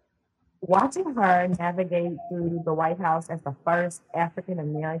watching her navigate through the White House as the first African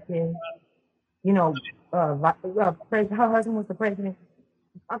American. Her husband was the president.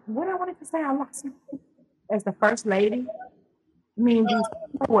 What I wanted to say, I lost it. As the first lady. I mean, these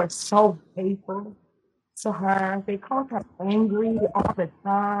people were so faithful to her. They called her angry all the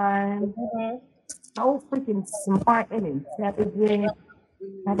time. So freaking smart and intelligent.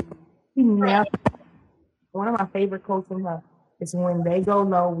 One of my favorite quotes from her is, "When they go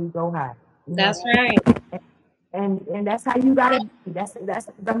low, we go high." That's right. And that's how you gotta be. That's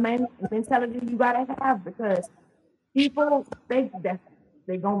the mentality you gotta have, because people they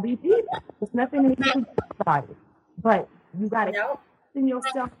gonna be people. There's nothing you can do about it. But you gotta open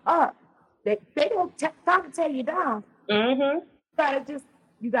yourself up. They don't try to tear you down. You gotta just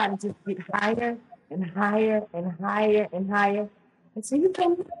get higher and higher and higher and higher until you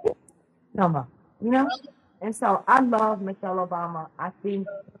can't no more. And so I love Michelle Obama. I think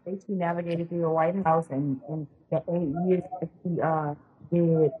she navigated through the White House and the 8 years that she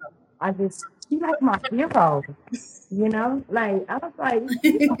did. She like my hero. Like I was like,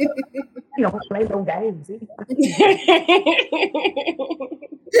 you don't play no games.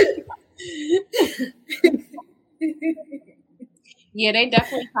 Yeah, they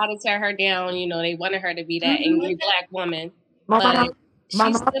definitely tried to tear her down. They wanted her to be that angry Black woman. But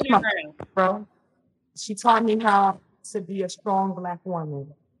she stood her ground. She taught me how to be a strong Black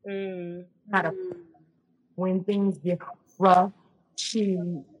woman. How to, when things get rough, she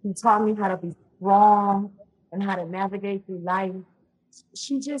taught me how to be strong and how to navigate through life.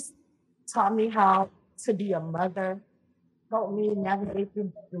 She just taught me how to be a mother, taught me navigate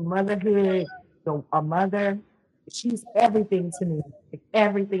through motherhood, a mother. She's everything to me.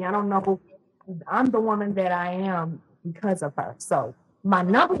 Everything. I don't know. I'm the woman that I am because of her. So my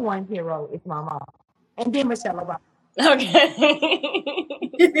number one hero is my mom. And then Michelle Obama. Okay.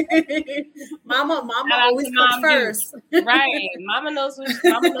 Mama always puts first. Right. Mama knows best.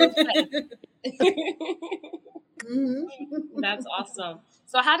 That's awesome.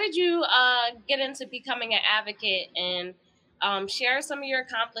 So how did you get into becoming an advocate, and share some of your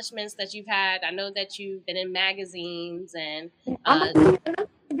accomplishments that you've had? I know that you've been in magazines and I'm gonna be in a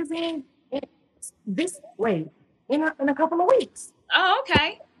magazine in a couple of weeks. Oh,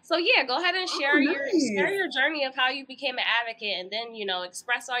 okay. So yeah, go ahead and share nice. your journey of how you became an advocate, and then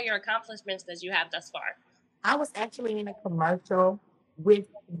express all your accomplishments that you have thus far. I was actually in a commercial with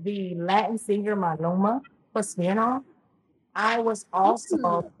the Latin singer Maluma for Smirnoff. I was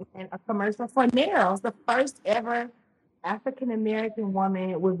also in a commercial for nails, the first ever African American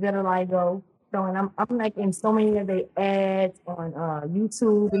woman with vitiligo. So, and I'm like in so many of the ads on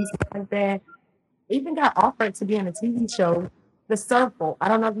YouTube and stuff like that. Even got offered to be on a TV show, The Circle. I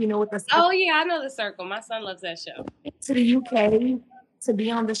don't know if you know what The Circle. Oh yeah, I know The Circle. My son loves that show. To the UK to be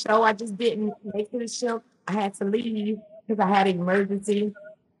on the show. I just didn't make it the show. I had to leave because I had an emergency.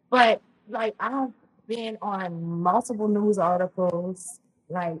 But like I've been on multiple news articles,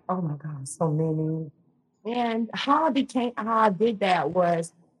 like, oh my God, so many. And how I did that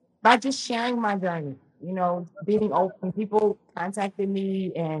was by just sharing my journey, being open. People contacted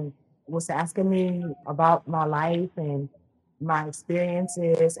me and was asking me about my life and my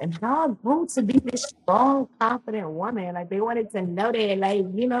experiences and how I grew to be this strong, confident woman. Like they wanted to know that,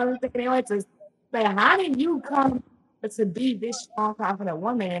 like, they wanted to say, how did you come to be this strong, confident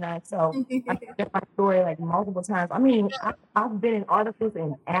woman? And so I share my story like multiple times. I mean, I've been in articles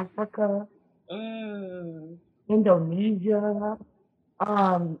in Africa, Indonesia,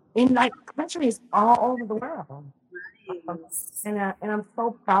 in like countries all over the world. And I'm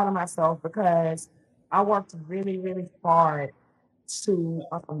so proud of myself because I worked really, really hard to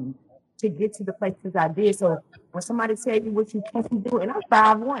get to the places I did. So when somebody tell you what you can do, and I'm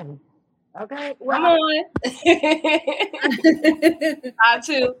 5'1", okay, well, come on.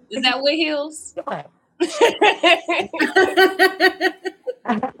 5'2". Is that with heels?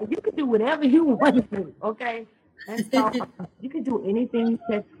 You can do whatever you want to do, okay? And so you can do anything you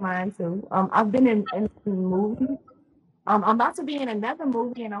set your mind to. I've been in movies. I'm about to be in another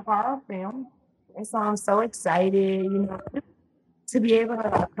movie, in a horror film. And so I'm so excited, to be able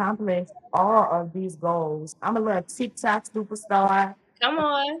to accomplish all of these goals. I'm a little TikTok superstar. Come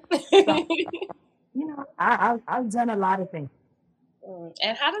on. So, I've done a lot of things.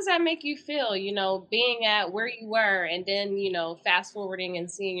 And how does that make you feel, being at where you were and then, fast forwarding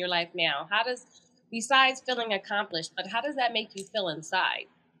and seeing your life now? Besides feeling accomplished, but how does that make you feel inside?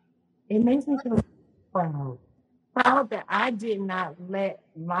 It makes me feel proud. Proud that I did not let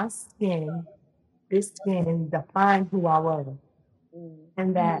this skin define who I was.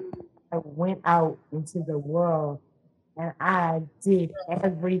 And that I went out into the world and I did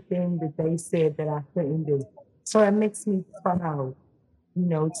everything that they said that I couldn't do. So it makes me proud,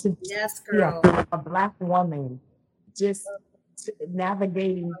 to be a Black woman, just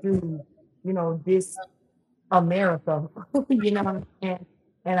navigating through, this America,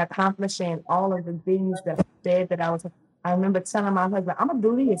 and accomplishing all of the things that I said that I was. I remember telling my husband, I'm going to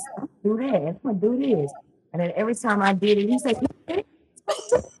do this, I'm going to do that, and I'm going to do this. And then every time I did it, he said,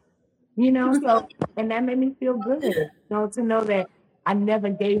 so, and that made me feel good, to know that I never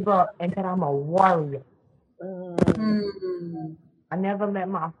gave up and that I'm a warrior. I never let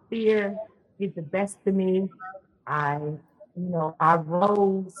my fear get the best of me. I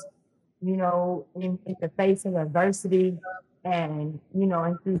rose, in the face of adversity and,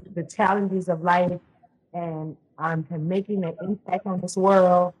 and through the challenges of life, and I'm making an impact on this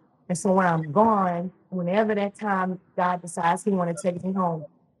world. And so when I'm gone, whenever that time God decides He want to take me home,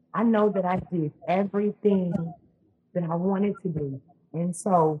 I know that I did everything that I wanted to do. And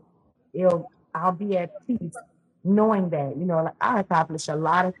so I'll be at peace knowing that, I accomplished a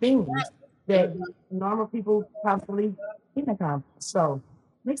lot of things that normal people probably didn't accomplish. So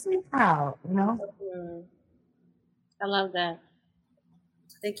it makes me proud, I love that.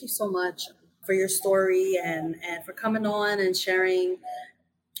 Thank you so much for your story and for coming on and sharing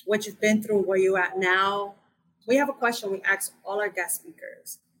what you've been through, where you're at now. We have a question we ask all our guest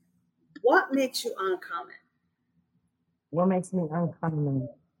speakers. What makes you uncommon? What makes me uncommon?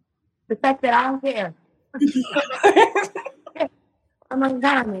 The fact that I don't care. I'm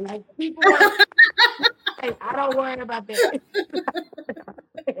uncommon. Like people, I don't worry about that.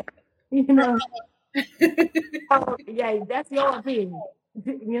 Oh, yeah, that's your opinion.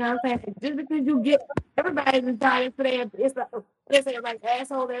 You know what I'm saying? Just because you get everybody's entitled to their, it's like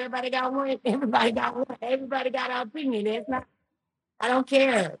asshole. Everybody got one. Everybody got one. Everybody got an opinion. It's not. I don't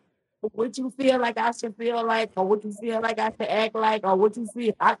care. what you feel like I should feel like, or what you feel like I should act like, or what you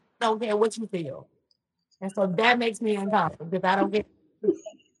feel. I don't care what you feel. And so that makes me uncomfortable because I don't get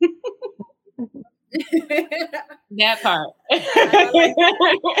that part. I like that.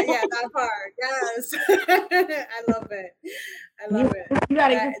 Yeah, that part. Yes. I love it. I love it. You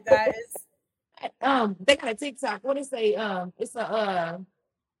gotta That is they got a TikTok. What it say? It's a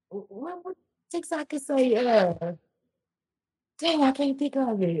what TikTok is say dang, I can't think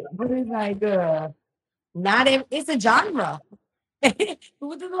of it. But it's like not every, it's a genre.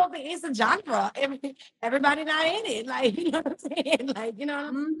 It's a genre. Everybody not in it. Like, you know what I'm saying? Like, you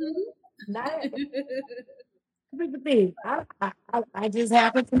know, not people think. I just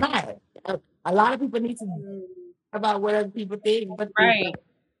happen to not. A lot of people need to about what other people think, but right.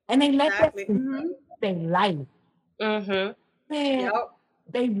 And they let that their life. Man, Yep.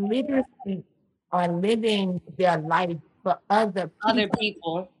 they literally are living their life for other people. Other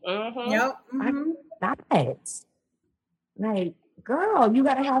people. Yep. I'm not. Like, girl, you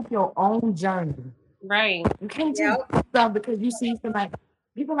gotta have your own journey. Right. You can't just do stuff because you see somebody.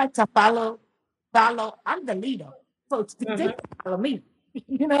 People like to follow. I'm the leader, so they follow me.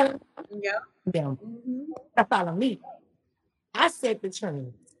 You know. Yep. Them. They follow me. I set the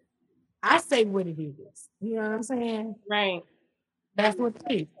trends. I say what it is. You know what I'm saying? Right. That's what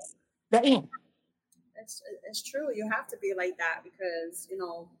it is. The end. It's true. You have to be like that because, you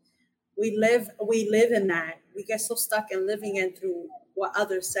know, we live in that. We get so stuck in living in through what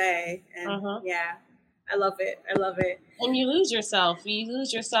others say. And yeah, I love it. I love it. And you lose yourself. You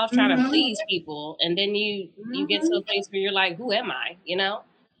lose yourself trying to please people. And then you get to a place where you're like, who am I? You know?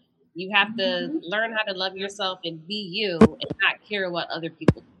 You have to learn how to love yourself and be you and not care what other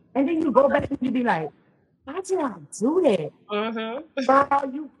people do. And then you go back and you be like, why did I do that? Girl,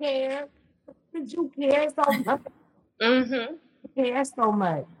 you care. Did you care so much? You care so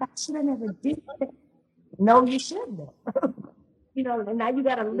much. I should have never did that. No, you shouldn't have. You know, and now you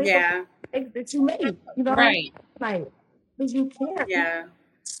got to live with things that you made. You know, right? Like, because you care. Yeah.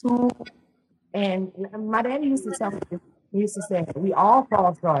 And my daddy used to tell me, he used to say, we all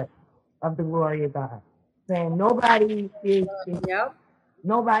fall short of the glory of God. Saying nobody is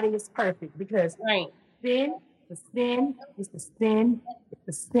perfect because sin is the sin, it's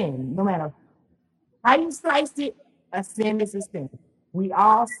the sin. No matter how you slice it, a sin is a sin. We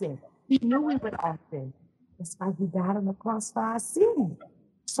all sin. He knew we would all sin. That's why he died on the cross for our sin.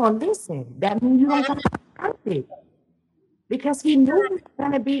 So listen, that means you don't have to be perfect. Because he knew we were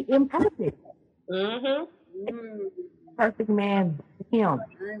going to be imperfect. Perfect man, him.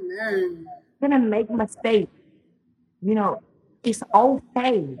 Amen. Gonna make mistakes. You know, it's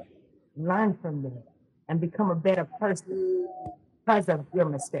okay. Learn from them and become a better person because of your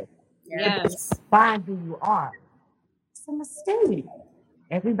mistake. Yes. Find who you are. It's a mistake.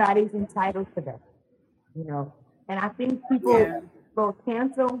 Everybody's entitled to that. You know, and I think people go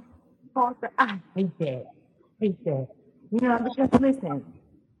cancel culture. I hate that. You know, because listen,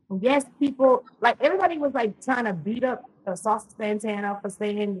 yes, people like everybody was like trying to beat up Sauce Santana for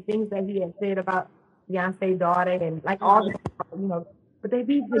saying the things that he had said about Beyonce's daughter and like all the, you know, but they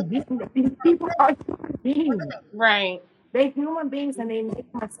be forgetting that these people are human beings. Right. They're human beings and they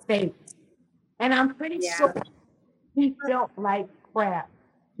make mistakes. And I'm pretty sure he felt like crap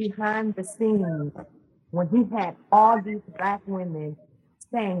behind the scenes when he had all these black women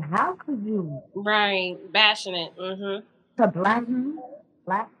saying, how could you? Right. Bashing it. To black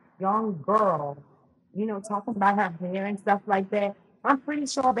young girl, you know, talking about her hair and stuff like that. I'm pretty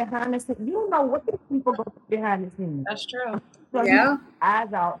sure behind the scenes, you don't know what these people go behind the scenes. That's true. So he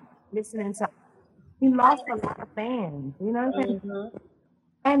eyes out listening to. He lost a lot of fans. You know what I'm saying?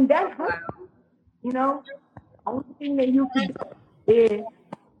 And that hurt. You know, the only thing that you can do is,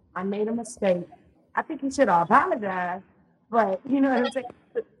 I made a mistake. I think you should apologize, but you know what I'm saying?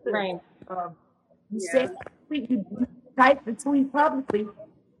 Right. You said you typed the tweet publicly,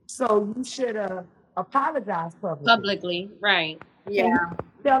 so you should apologize publicly. Right. Yeah.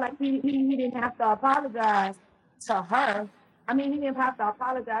 He felt like he didn't have to apologize to her. I mean, he didn't have to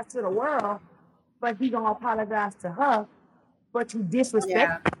apologize to the world, but he gonna apologize to her. But you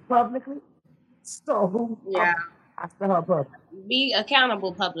disrespect her publicly, so who apologized to her publicly? Be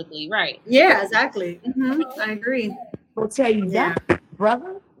accountable publicly, right? Yeah, exactly. I agree. We'll tell you that,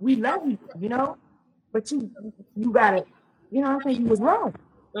 brother. We love you, you know, but you got it. You know what I'm saying? You was wrong.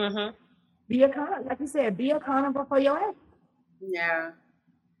 Be accountable, like you said. Be accountable for your actions. Yeah.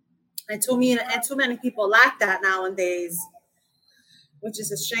 And too many people lack that nowadays, which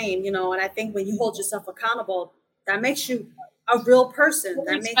is a shame, you know. And I think when you hold yourself accountable, that makes you a real person.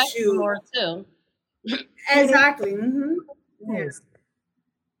 That makes you more too. Exactly. Yes.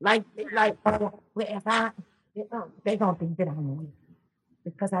 Like if they don't think that I'm weak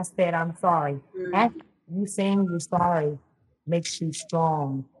because I said I'm sorry. After you saying you're sorry makes you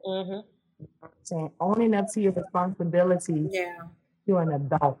strong. Mm-hmm. Saying owning up to your responsibility. Yeah. You're an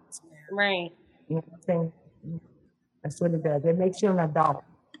adult. Right. You know what I'm saying? That's what it does. It makes you an adult,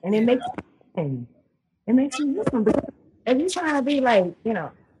 and it makes you. It makes you human. Because if you're trying to be like,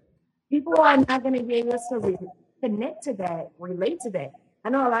 people are not going to be able to connect to that, relate to that. I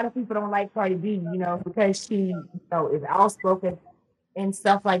know a lot of people don't like Cardi B, because she, is outspoken and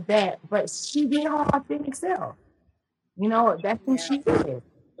stuff like that. But she be her authentic self. That's who she is.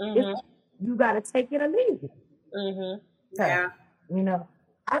 Mm-hmm. You got to take it or leave it. Mm-hmm. Yeah.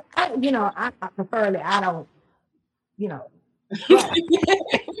 I prefer that I don't, but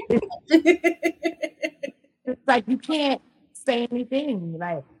it's like you can't say anything.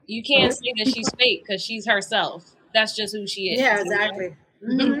 Like you can't say that she's fake because she's herself. That's just who she is. Yeah, exactly.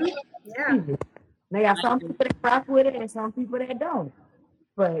 Mm-hmm. Yeah. Now, got some people that rock with it and some people that don't.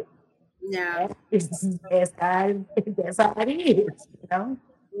 But yeah, that's how it is,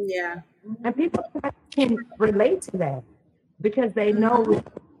 Yeah. And people can relate to that because they know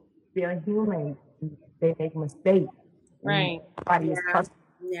they're human. They make mistakes. Right. Everybody is perfect.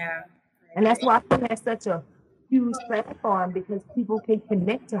 Yeah. And that's why she has such a huge platform because people can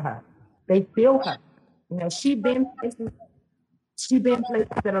connect to her. They feel her. She been places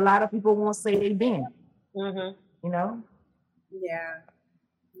that a lot of people won't say they've been. Mm-hmm. Yeah.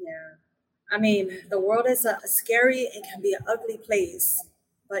 Yeah. I mean, the world is a scary and can be an ugly place.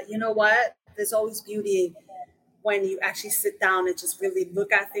 But you know what? There's always beauty when you actually sit down and just really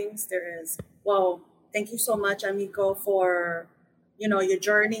look at things. There is. Well, thank you so much, Iomikoe, for your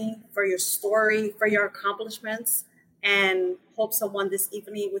journey, for your story, for your accomplishments, and hope someone this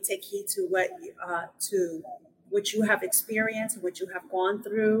evening would take heed to what you have experienced, what you have gone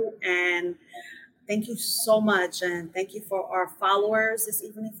through, and thank you so much. And thank you for our followers this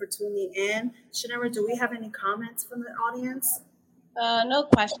evening for tuning in. Shanera, do we have any comments from the audience? No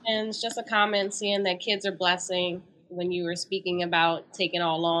questions, just a comment saying that kids are blessing when you were speaking about taking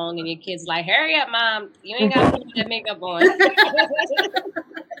all long and your kids like, hurry up, Mom. You ain't got to put that makeup on.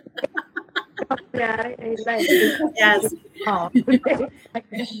 Yes.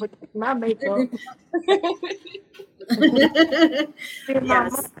 My makeup.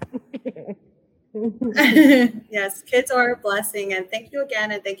 Yes. Yes, kids are a blessing. And thank you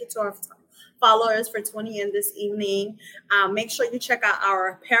again. And thank you to our followers for tuning in this evening. Make sure you check out our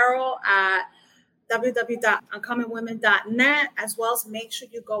apparel at www.uncommonwomen.net, as well as make sure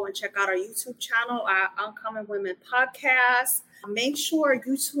you go and check out our YouTube channel at Uncommon Women Podcast. Make sure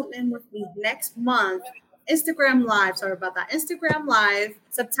you tune in with me next month. Instagram Live, sorry about that. Instagram Live,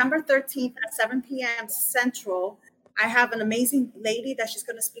 September 13th at 7 p.m. Central. I have an amazing lady that she's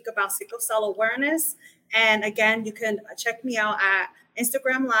going to speak about sickle cell awareness. And again, you can check me out at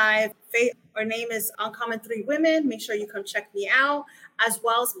Instagram Live. Her name is Uncommon 3 Women. Make sure you come check me out, as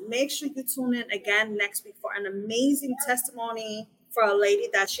well as make sure you tune in again next week for an amazing testimony for a lady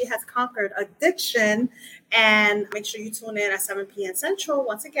that she has conquered addiction. And make sure you tune in at 7 p.m. Central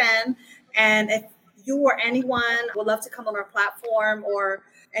once again. And if you or anyone would love to come on our platform or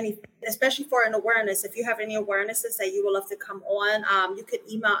especially for an awareness, if you have any awarenesses that you would love to come on, you could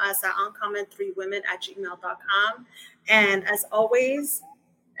email us at uncommon3women@gmail.com. And as always,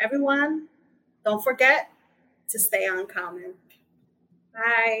 everyone, don't forget to stay uncommon.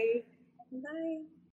 Bye. Bye.